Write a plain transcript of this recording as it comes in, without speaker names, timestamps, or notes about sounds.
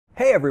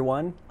Hey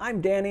everyone, I'm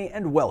Danny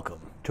and welcome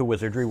to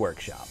Wizardry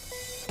Workshop.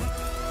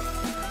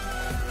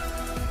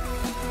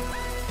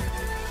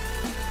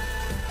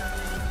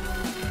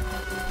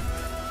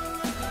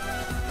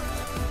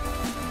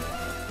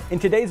 In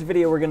today's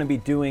video we're going to be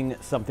doing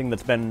something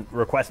that's been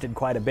requested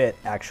quite a bit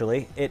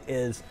actually. It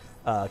is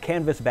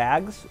canvas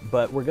bags,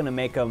 but we're going to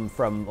make them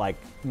from like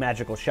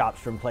magical shops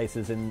from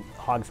places in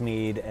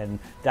Hogsmeade and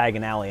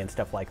Diagon Alley and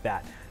stuff like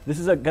that. This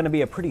is going to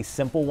be a pretty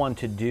simple one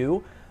to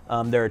do.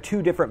 There are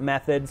two different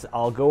methods.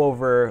 I'll go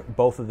over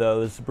both of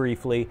those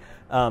briefly.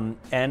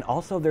 And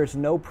also there's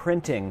no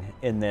printing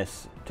in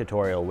this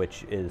tutorial,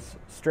 which is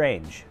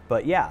strange.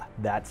 But yeah,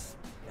 that's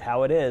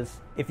how it is.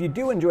 If you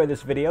do enjoy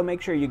this video,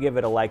 make sure you give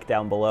it a like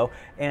down below.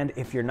 And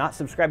if you're not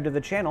subscribed to the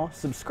channel,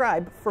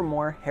 subscribe for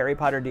more Harry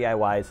Potter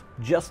DIYs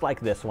just like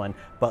this one.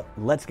 But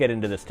let's get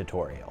into this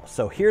tutorial.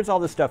 So here's all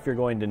the stuff you're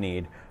going to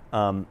need.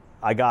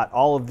 I got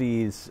all of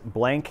these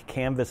blank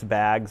canvas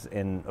bags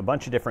in a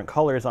bunch of different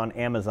colors on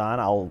Amazon.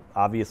 I'll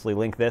obviously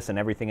link this and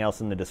everything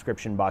else in the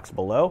description box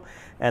below.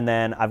 And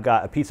then I've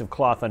got a piece of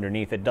cloth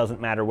underneath. It doesn't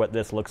matter what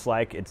this looks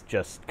like. It's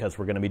just because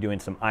we're going to be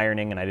doing some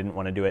ironing and I didn't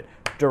want to do it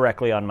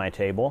directly on my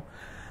table.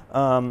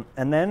 And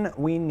then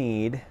we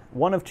need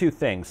one of two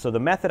things. So the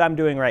method I'm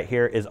doing right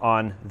here is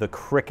on the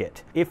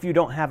Cricut. If you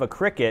don't have a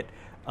Cricut,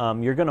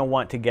 you're going to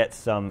want to get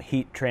some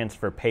heat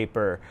transfer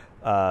paper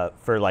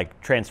for like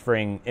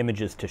transferring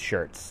images to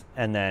shirts,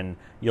 and then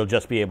you'll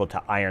just be able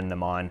to iron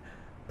them on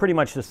pretty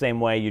much the same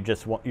way. You're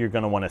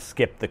going to want to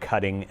skip the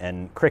cutting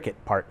and Cricut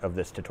part of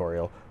this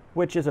tutorial,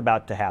 which is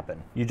about to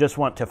happen. You just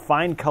want to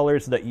find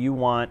colors that you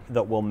want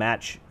that will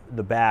match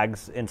the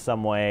bags in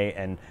some way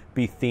and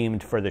be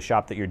themed for the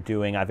shop that you're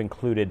doing. I've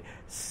included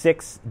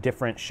 6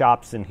 different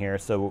shops in here,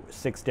 so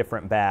 6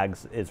 different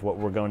bags is what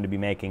we're going to be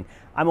making.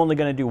 I'm only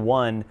going to do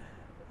one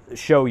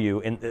show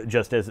you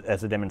just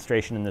as a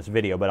demonstration in this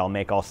video, but I'll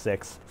make all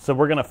 6. So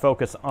we're going to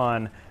focus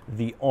on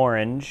the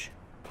orange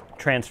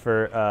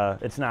transfer.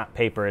 It's not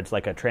paper, it's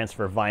like a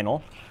transfer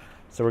vinyl.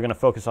 So we're going to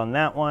focus on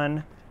that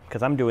one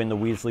because I'm doing the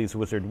Weasley's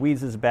Wizard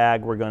Wheezes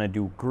bag. We're going to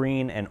do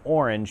green and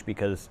orange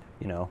because,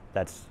 you know,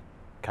 that's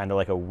kind of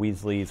like a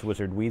Weasley's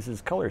Wizard Wheezes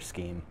color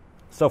scheme.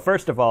 So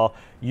first of all,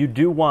 you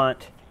do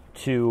want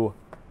to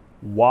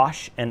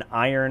wash and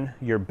iron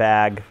your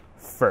bag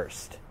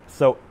first.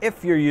 So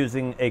if you're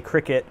using a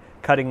Cricut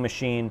cutting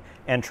machine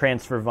and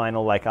transfer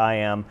vinyl like I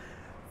am,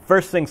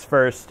 first things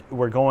first,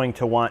 we're going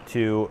to want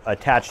to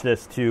attach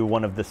this to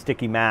one of the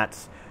sticky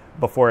mats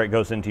before it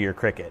goes into your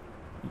Cricut.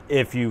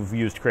 If you've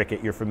used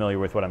Cricut, you're familiar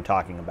with what I'm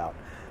talking about.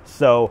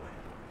 So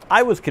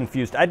I was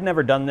confused. I'd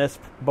never done this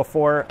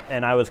before,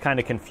 and I was kind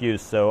of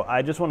confused. So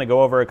I just want to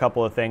go over a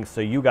couple of things so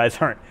you guys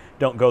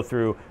don't go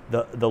through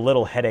the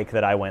little headache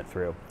that I went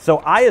through. So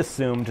I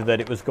assumed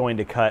that it was going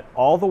to cut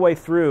all the way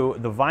through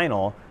the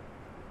vinyl,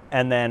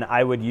 and then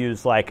I would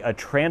use like a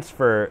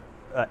transfer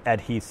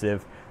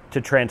adhesive to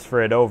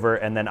transfer it over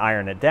and then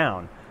iron it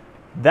down.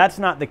 That's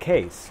not the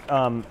case.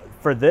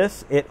 For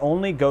this, it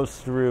only goes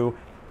through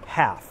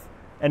half.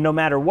 And no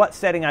matter what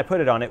setting I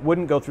put it on, it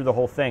wouldn't go through the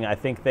whole thing. I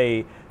think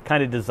they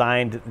kind of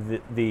designed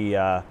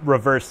the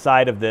reverse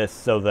side of this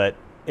so that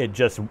it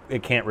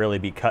can't really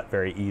be cut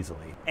very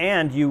easily.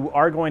 And you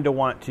are going to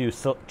want to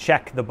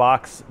check the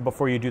box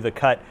before you do the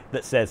cut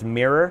that says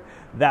mirror.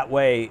 That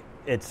way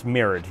it's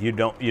mirrored. You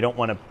don't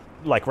want to,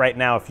 like right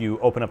now, if you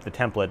open up the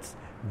templates,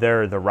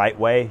 they're the right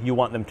way. You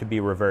want them to be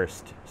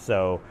reversed.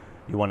 So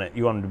you want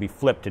them to be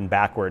flipped and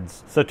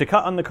backwards. So to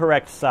cut on the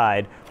correct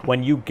side,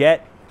 when you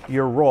get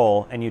your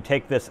roll and you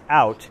take this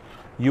out,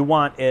 you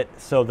want it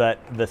so that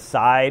the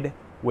side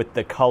with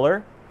the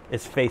color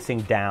is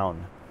facing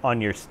down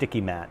on your sticky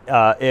mat.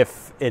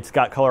 If it's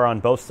got color on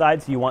both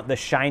sides, you want the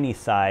shiny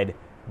side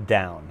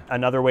down.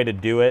 Another way to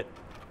do it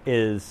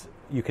is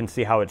you can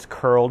see how it's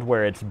curled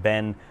where it's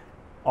been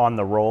on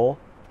the roll.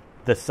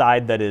 The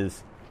side that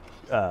is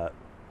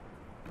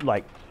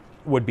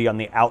would be on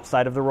the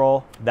outside of the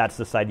roll, that's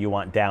the side you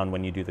want down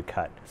when you do the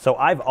cut. So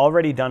I've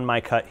already done my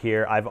cut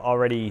here. I've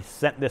already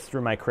sent this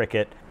through my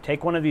Cricut.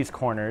 Take one of these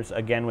corners,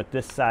 again with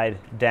this side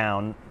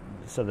down,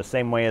 so the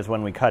same way as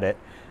when we cut it,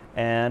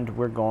 and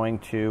we're going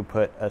to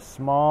put a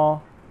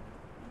small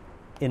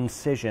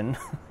incision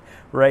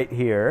right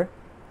here.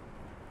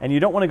 And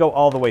you don't want to go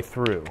all the way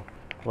through.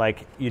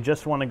 Like, you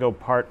just want to go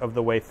part of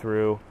the way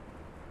through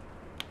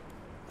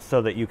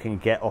so that you can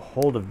get a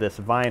hold of this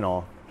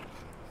vinyl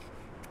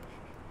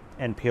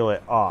and peel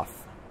it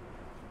off.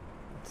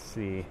 Let's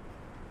see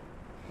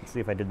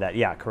if I did that.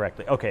 Yeah,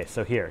 correctly. Okay,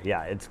 so here,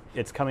 yeah,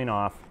 it's coming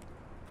off.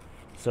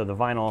 So the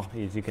vinyl,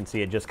 as you can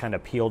see, it just kind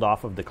of peeled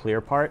off of the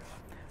clear part.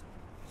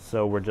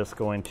 So we're just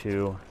going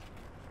to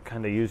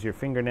kind of use your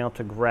fingernail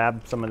to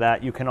grab some of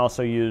that. You can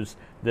also use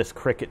this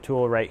Cricut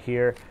tool right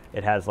here.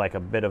 It has like a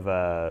bit of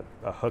a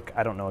hook.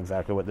 I don't know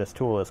exactly what this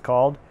tool is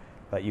called,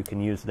 but you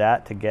can use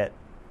that to get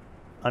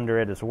under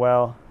it as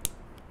well.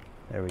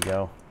 There we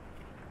go.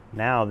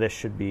 Now this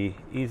should be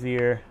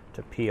easier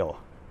to peel.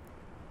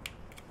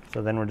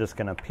 So then we're just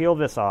going to peel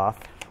this off,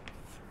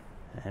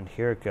 and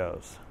here it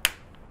goes.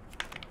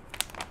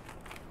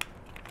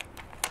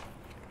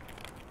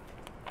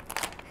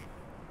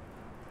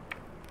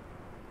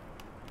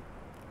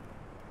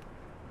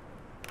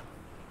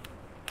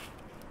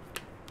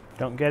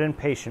 Don't get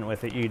impatient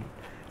with it. You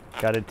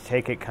got to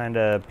take it kind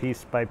of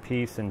piece by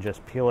piece and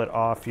just peel it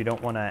off. You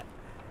don't want to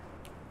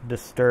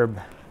disturb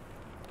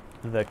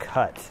the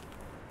cut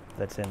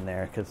that's in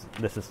there, because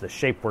this is the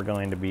shape we're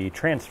going to be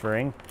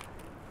transferring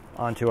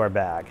onto our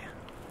bag.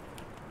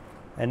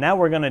 And now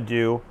we're going to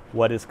do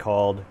what is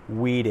called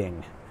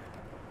weeding.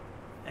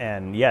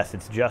 And yes,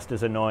 it's just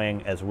as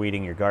annoying as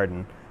weeding your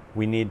garden.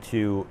 We need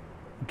to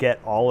get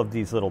all of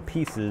these little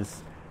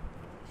pieces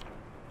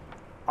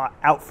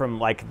out from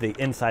like the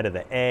inside of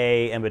the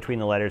A and between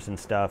the letters and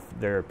stuff.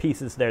 There are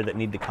pieces there that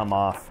need to come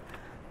off.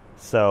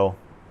 So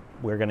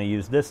we're going to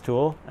use this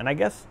tool, and I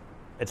guess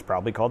it's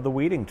probably called the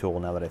weeding tool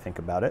now that I think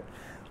about it.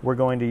 We're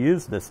going to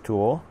use this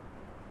tool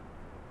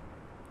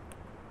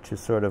to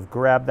sort of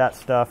grab that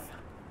stuff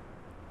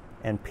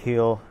and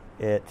peel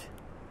it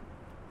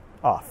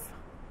off.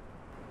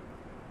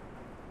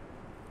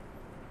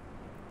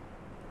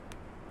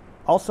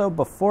 Also,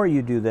 before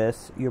you do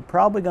this, you're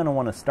probably going to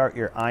want to start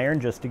your iron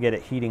just to get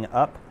it heating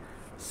up.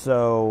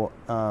 So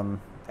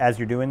as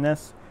you're doing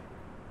this,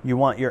 you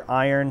want your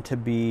iron to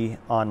be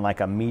on like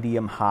a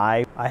medium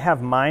high. I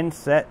have mine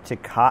set to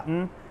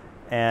cotton,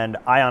 and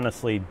I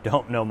honestly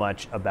don't know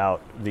much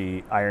about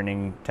the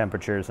ironing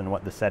temperatures and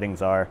what the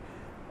settings are.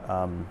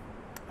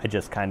 I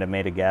just kind of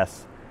made a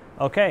guess.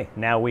 Okay,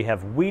 now we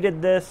have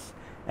weeded this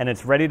and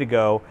it's ready to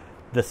go.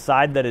 The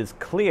side that is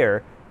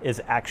clear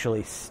is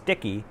actually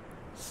sticky,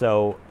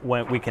 so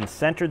when we can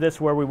center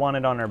this where we want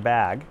it on our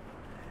bag,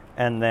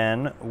 and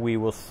then we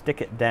will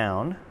stick it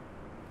down.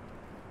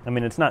 I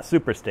mean, it's not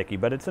super sticky,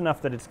 but it's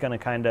enough that it's going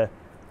to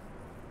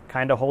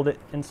kind of hold it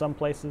in some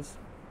places.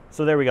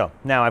 So there we go.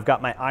 Now I've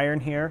got my iron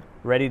here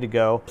ready to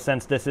go.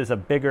 Since this is a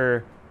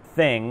bigger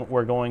thing,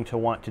 we're going to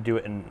want to do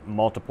it in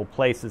multiple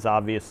places,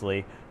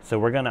 obviously. So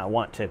we're going to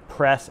want to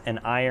press and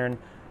iron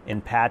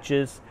in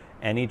patches,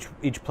 and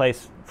each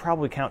place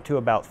probably count to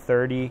about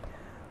 30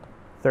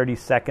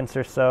 seconds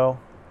or so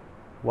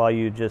while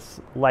you just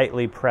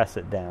lightly press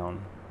it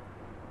down.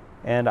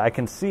 And I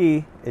can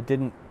see it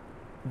didn't,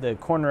 the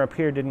corner up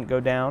here didn't go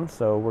down,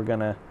 so we're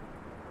going to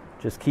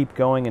just keep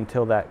going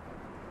until that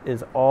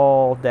is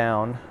all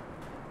down.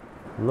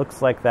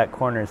 Looks like that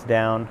corner's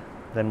down.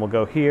 Then we'll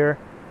go here,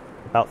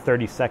 about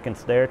 30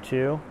 seconds there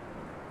too.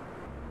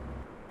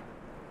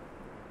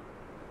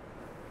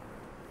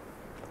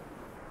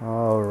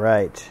 All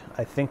right,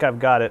 I think I've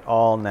got it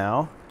all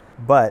now,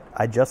 but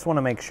I just want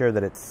to make sure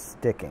that it's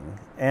sticking,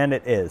 and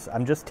it is.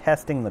 I'm just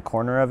testing the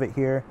corner of it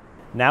here.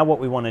 Now what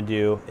we want to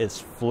do is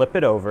flip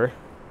it over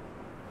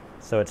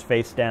so it's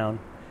face down,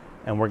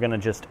 and we're going to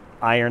just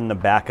iron the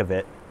back of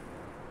it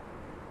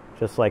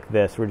just like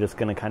this. We're just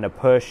going to kind of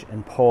push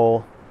and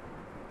pull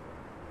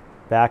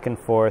back and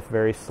forth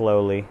very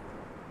slowly.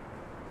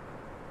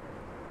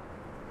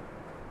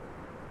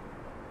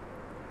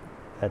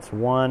 That's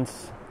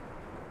once,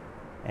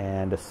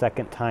 and a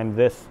second time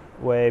this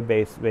way.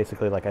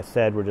 Basically, like I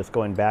said, we're just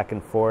going back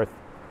and forth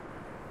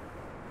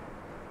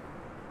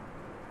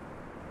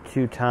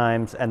 2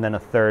 times, and then a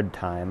third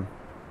time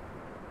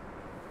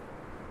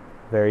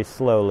very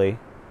slowly,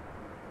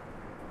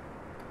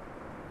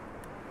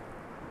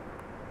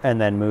 and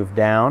then move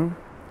down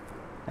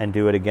and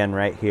do it again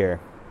right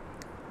here.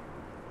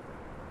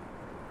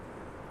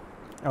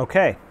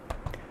 Okay,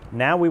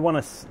 now we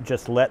want to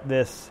just let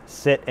this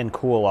sit and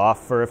cool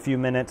off for a few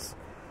minutes.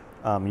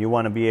 You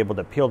want to be able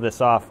to peel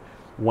this off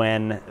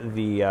when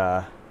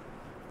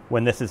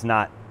this is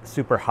not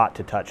super hot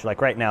to touch. Like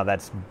right now,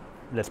 that's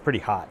pretty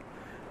hot.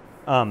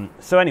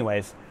 So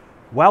anyways,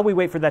 while we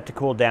wait for that to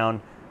cool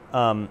down,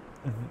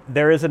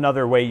 there is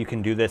another way you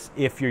can do this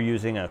if you're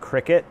using a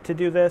Cricut to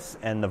do this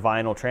and the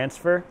vinyl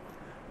transfer.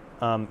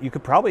 You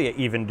could probably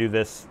even do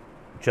this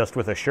just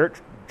with a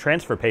shirt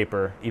transfer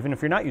paper, even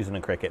if you're not using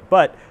a Cricut.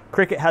 But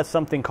Cricut has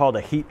something called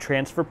a heat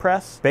transfer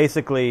press.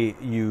 Basically,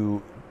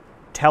 you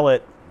tell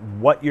it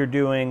what you're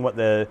doing, what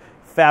the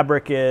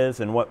fabric is,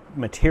 and what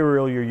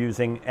material you're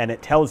using, and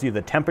it tells you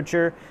the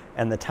temperature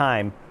and the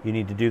time you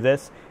need to do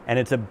this. And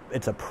it's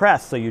a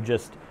press, so you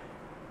just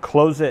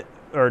close it,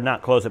 or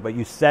not close it, but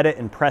you set it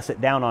and press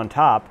it down on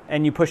top,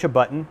 and you push a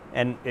button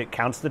and it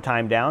counts the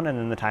time down, and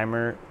then the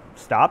timer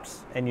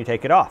stops and you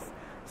take it off.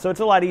 So it's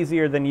a lot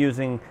easier than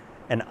using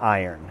an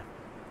iron.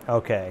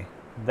 Okay,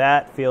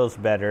 that feels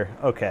better.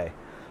 Okay,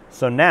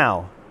 so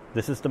now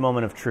this is the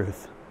moment of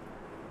truth.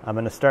 I'm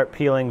going to start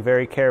peeling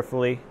very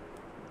carefully,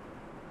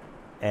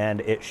 and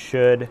it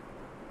should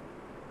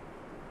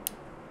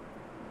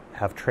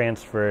have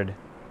transferred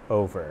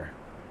over.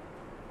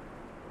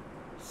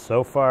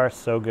 So far,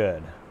 so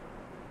good.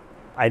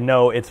 I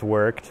know it's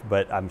worked,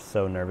 but I'm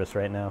so nervous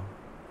right now.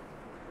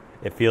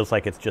 It feels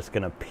like it's just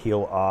going to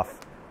peel off,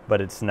 but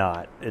it's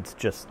not. It's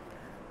just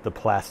the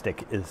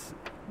plastic is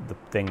the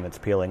thing that's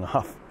peeling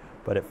off,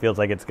 but it feels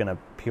like it's going to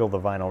peel the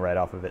vinyl right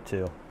off of it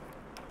too.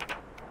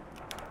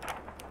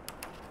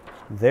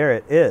 There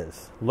it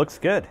is. Looks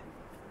good.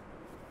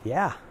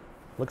 Yeah,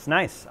 looks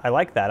nice. I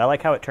like that. I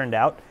like how it turned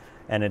out,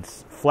 and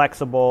it's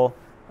flexible.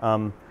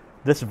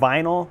 This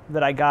vinyl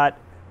that I got,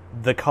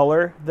 the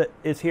color that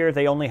is here,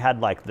 they only had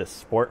like this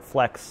Sport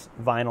Flex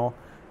vinyl,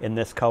 in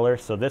this color,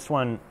 so this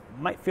one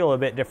might feel a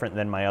bit different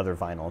than my other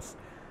vinyls.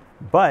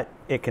 But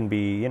it can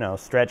be, you know,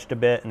 stretched a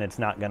bit and it's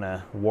not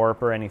gonna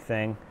warp or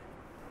anything.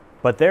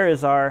 But there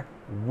is our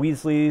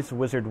Weasley's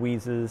Wizard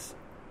Wheezes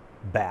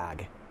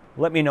bag.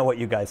 Let me know what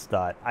you guys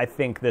thought. I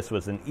think this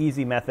was an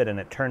easy method and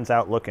it turns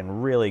out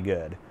looking really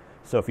good.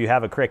 So if you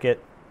have a Cricut,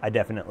 I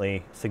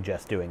definitely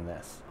suggest doing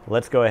this.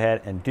 Let's go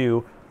ahead and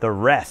do the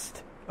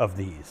rest of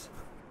these.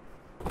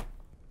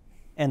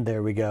 And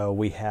there we go.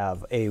 We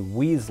have a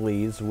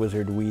Weasley's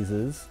Wizard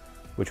Wheezes,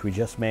 which we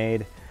just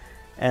made.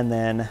 And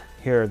then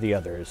here are the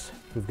others.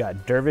 We've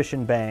got Dervish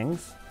and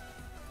Bangs,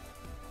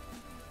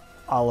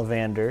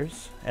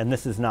 Ollivanders, and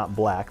this is not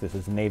black, this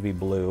is navy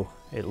blue.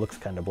 It looks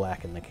kind of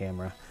black in the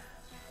camera.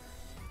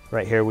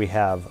 Right here we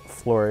have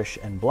Flourish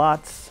and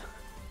Blots,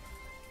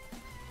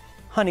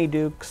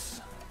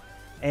 Honeydukes,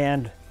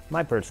 and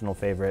my personal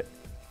favorite,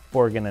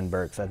 Borgin and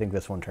Burks. I think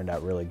this one turned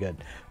out really good.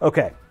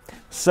 Okay,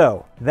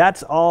 so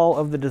that's all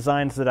of the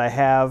designs that I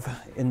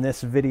have in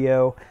this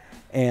video,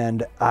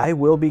 and I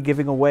will be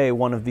giving away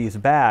one of these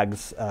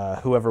bags.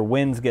 Whoever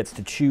wins gets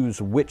to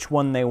choose which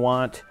one they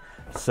want.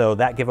 So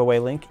that giveaway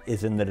link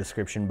is in the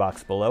description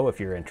box below if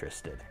you're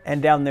interested.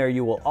 And down there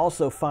you will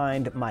also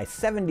find my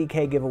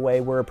 70K giveaway.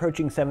 We're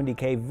approaching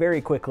 70K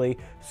very quickly,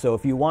 so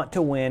if you want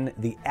to win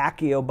the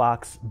Accio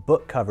box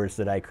book covers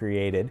that I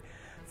created,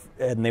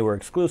 and they were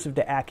exclusive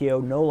to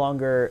Accio, no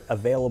longer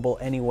available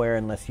anywhere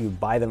unless you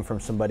buy them from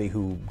somebody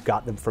who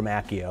got them from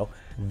Accio.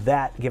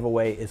 That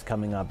giveaway is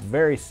coming up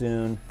very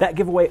soon. That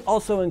giveaway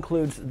also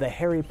includes the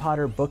Harry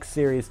Potter book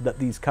series that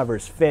these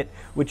covers fit,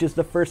 which is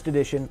the first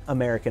edition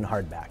American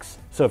hardbacks.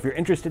 So if you're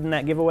interested in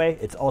that giveaway,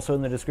 it's also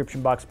in the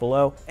description box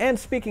below. And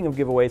speaking of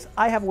giveaways,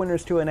 I have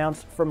winners to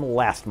announce from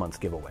last month's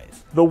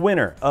giveaways. The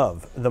winner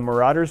of the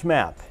Marauders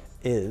map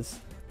is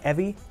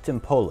Evie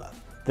Timpola.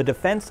 The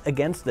Defense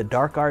Against the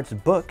Dark Arts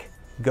book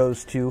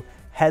goes to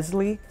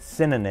Hesley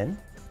Sinanen,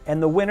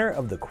 and the winner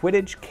of the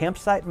Quidditch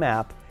campsite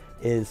map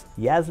is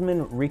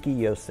Yasmin Riki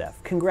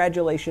Yosef.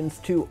 Congratulations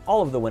to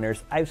all of the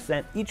winners. I've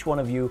sent each one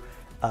of you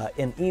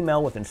an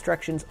email with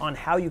instructions on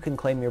how you can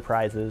claim your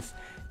prizes,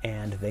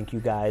 and thank you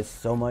guys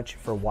so much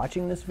for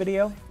watching this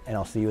video, and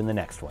I'll see you in the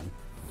next one.